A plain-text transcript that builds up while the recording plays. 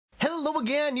Hello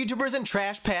again, YouTubers and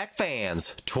Trash Pack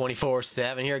fans.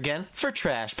 24/7 here again for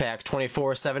Trash Packs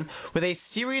 24/7 with a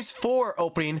Series 4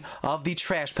 opening of the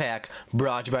Trash Pack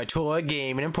brought to you by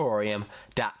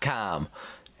ToyGamingEmporium.com.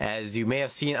 As you may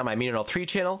have seen on my Mean 3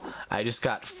 channel, I just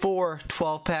got 4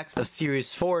 12 packs of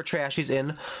Series 4 trashies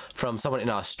in from someone in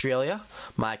Australia.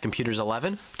 My computer's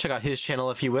 11. Check out his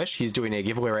channel if you wish. He's doing a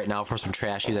giveaway right now for some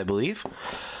trashies, I believe.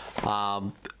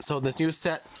 So this new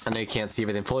set, I know you can't see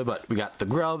everything fully, but we got the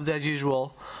grubs as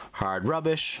usual, hard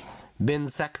rubbish, bin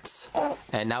sects,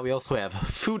 and now we also have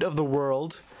food of the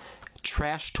world,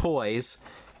 trash toys.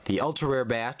 The ultra rare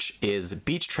batch is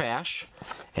beach trash,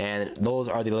 and those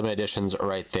are the limited editions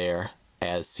right there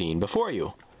as seen before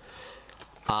you.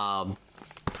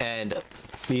 And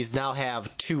these now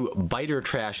have 2 biter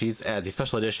trashies as the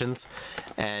special editions,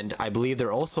 and I believe there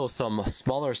are also some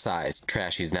smaller sized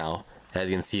trashies now. As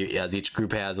you can see, as each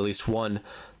group has at least one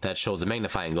that shows a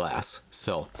magnifying glass.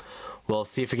 So we'll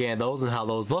see if we get those and how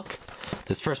those look.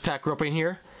 This first pack we're opening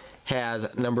here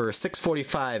has number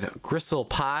 645 Gristle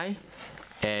Pie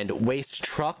and Waste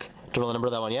Truck. Don't know the number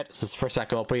of that one yet. This is the first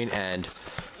pack I'm opening, and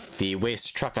the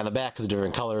Waste Truck on the back is a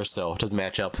different color, so it doesn't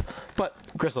match up.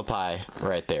 But Gristle Pie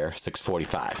right there,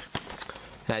 645.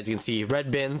 And as you can see, red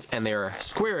bins, and they're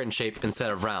square in shape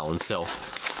instead of round, so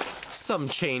some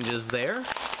changes there.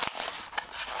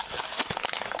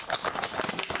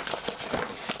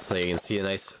 So you can see a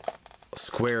nice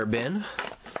square bin.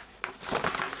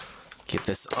 Get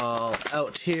this all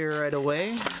out here right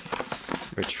away.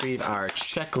 Retrieve our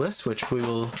checklist, which we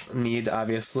will need,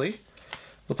 obviously.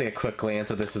 We'll take a quick glance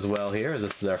at this as well here, as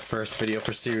this is our first video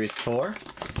for Series 4.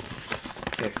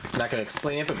 Okay, not going to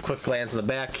explain it, but quick glance in the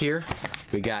back here.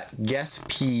 We got Guess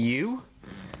PU,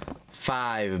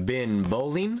 5 Bin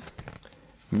Bowling,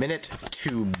 Minute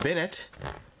to Bin It,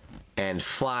 and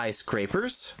Fly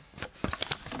Scrapers.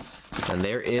 And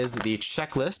there is the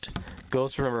checklist.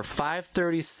 Goes from number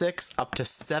 536 up to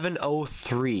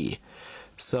 703.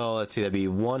 So let's see, that'd be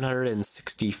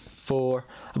 164,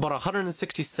 about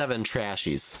 167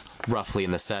 trashies roughly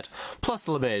in the set, plus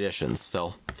the limited editions.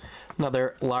 So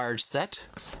another large set,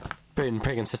 pretty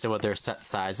consistent with their set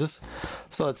sizes.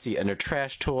 So let's see, under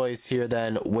trash toys here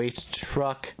then, Waste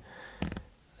Truck.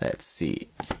 Let's see,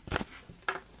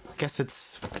 guess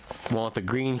it's one with the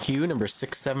green hue, number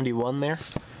 671 there.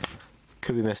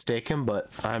 Could be mistaken,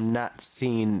 but I'm not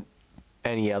seeing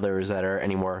any others that are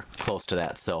any more close to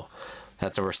that. So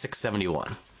that's number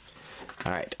 671.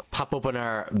 Alright, pop open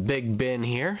our big bin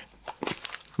here. A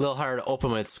little hard to open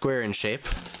when it's square in shape.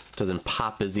 Doesn't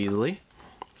pop as easily.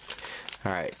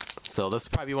 Alright, so this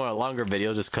will probably be one of the longer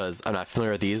videos just because I'm not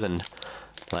familiar with these, and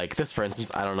like this for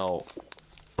instance, I don't know,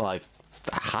 like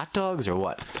hot dogs or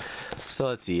what. So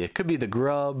let's see, it could be the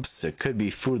grubs, it could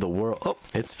be food of the world. Oh,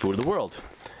 it's food of the world.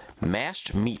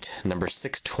 Mashed meat, number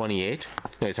 628. I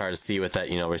know it's hard to see with that,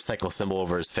 recycle symbol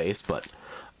over his face, but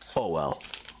oh well.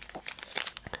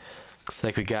 Looks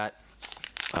like we got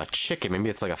a chicken. Maybe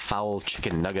it's like a foul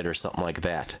chicken nugget or something like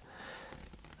that.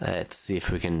 Let's see if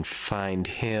we can find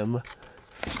him.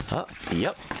 Oh,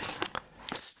 yep.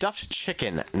 Stuffed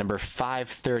chicken, number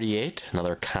 538.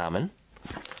 Another common.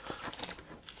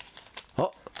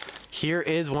 Oh, here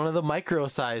is one of the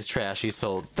micro-sized trashies,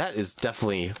 so that is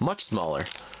definitely much smaller.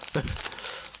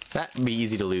 That'd be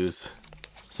easy to lose.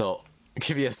 So,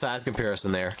 give you a size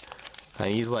comparison there.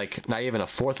 He's like not even a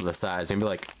fourth of the size, maybe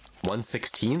like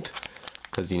 1/16th,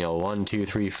 because 1, 2,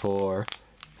 3, 4,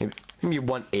 maybe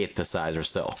 1/8 the size or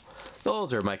so.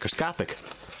 Those are microscopic.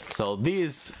 So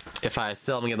these, if I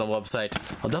sell them again on the website,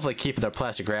 I'll definitely keep their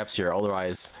plastic wraps here.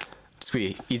 Otherwise, it's gonna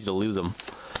be easy to lose them.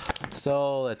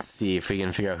 So let's see if we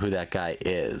can figure out who that guy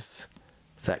is.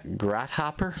 Is that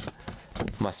Grasshopper?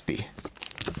 Must be.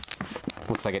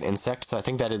 Looks like an insect, so I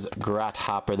think that is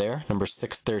Grasshopper there, number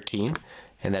 613,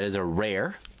 and that is a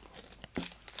rare.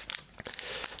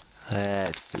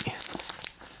 Let's see.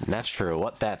 Not sure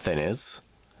what that thing is.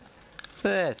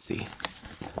 Let's see.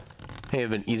 Maybe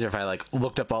it'd been easier if I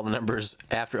looked up all the numbers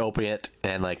after opening it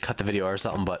and cut the video or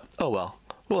something, but oh well.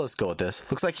 Well, let's go with this.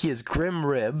 Looks like he is Grim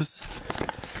Ribs,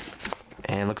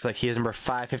 and looks like he is number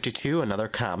 552, another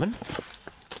common.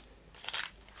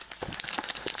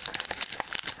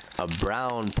 A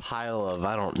brown pile of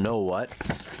I don't know what,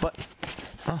 but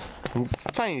I'm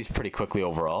finding these pretty quickly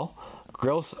overall.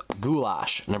 Gross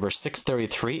Goulash, number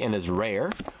 633, and is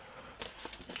rare.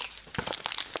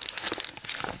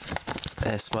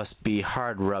 This must be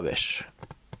hard rubbish.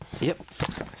 Yep.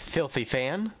 Filthy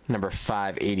Fan, number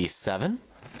 587.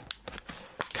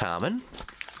 Common.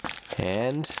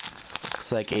 And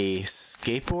looks like a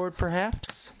skateboard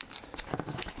perhaps.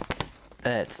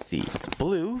 Let's see, it's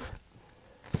blue.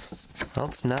 Well,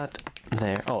 it's not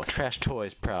there. Oh, Trash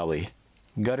Toys probably.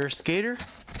 Gutter Skater?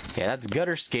 Yeah, that's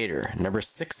Gutter Skater. Number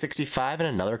 665 and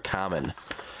another common.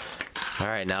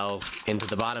 Alright, now into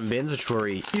the bottom bins, which where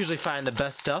we usually find the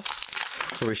best stuff.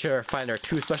 So we should find our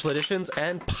 2 special editions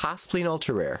and possibly an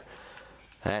ultra rare.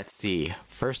 Let's see.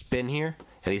 First bin here.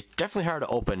 Yeah, these definitely hard to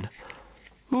open.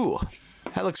 Ooh,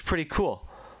 that looks pretty cool.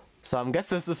 So I'm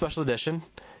guessing this is a special edition.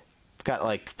 It's got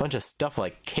like a bunch of stuff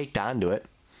like caked onto it.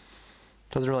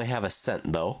 Doesn't really have a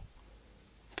scent though.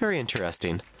 Very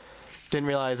interesting. Didn't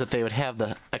realize that they would have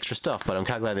the extra stuff, but I'm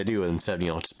kind of glad they do instead of,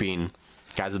 you know, just being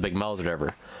guys with big mouths or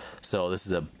whatever. So this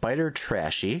is a Biter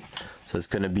Trashy. So it's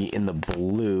going to be in the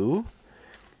blue.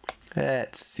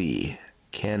 Let's see.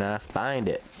 Can I find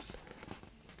it?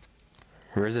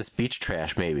 Where is this? Beach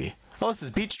Trash, maybe. Oh, this is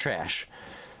Beach Trash.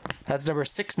 That's number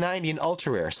 690 in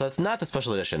ultra rare. So that's not the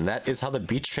special edition. That is how the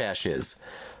Beach Trash is.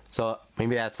 So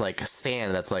maybe that's like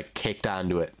sand that's like caked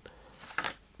onto it.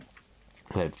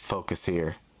 Let's focus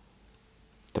here.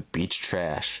 The Beach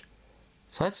Trash.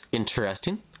 So that's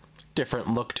interesting.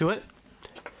 Different look to it.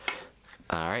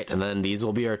 Alright, and then these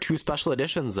will be our 2 special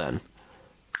editions then.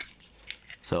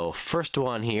 So first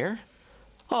one here.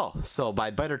 Oh, so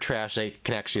by Biter Trash they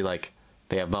can actually like,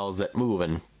 they have mouths that move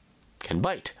and can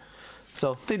bite.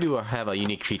 So they do have a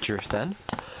unique feature then.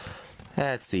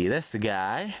 Let's see, this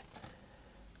guy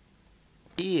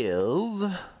is,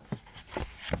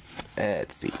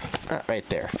 let's see, right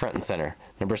there, front and center.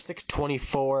 Number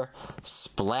 624,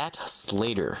 Splat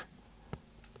Slater.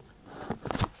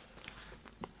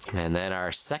 And then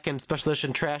our second special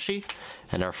edition Trashy,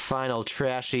 and our final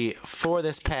Trashy for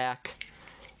this pack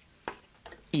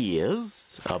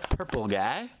is a purple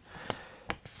guy.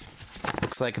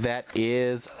 Looks like that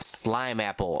is Slime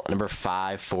Apple, number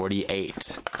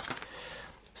 548.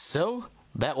 So,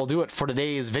 that will do it for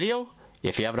today's video.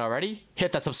 If you haven't already,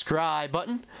 hit that subscribe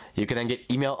button. You can then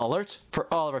get email alerts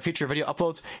for all of our future video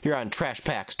uploads here on Trash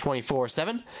Packs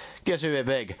 24/7. Give us a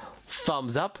big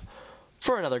thumbs up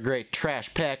for another great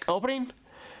Trash Pack opening.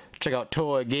 Check out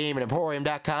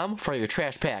ToyGamingEmporium.com for your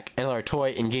Trash Pack and other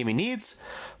toy and gaming needs.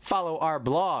 Follow our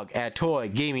blog at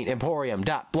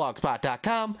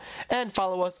ToyGamingEmporium.blogspot.com and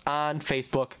follow us on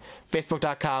Facebook,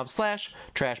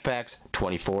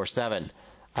 Facebook.com/TrashPacks247.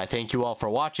 I thank you all for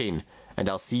watching, and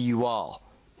I'll see you all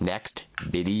next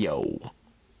video.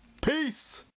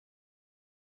 Peace!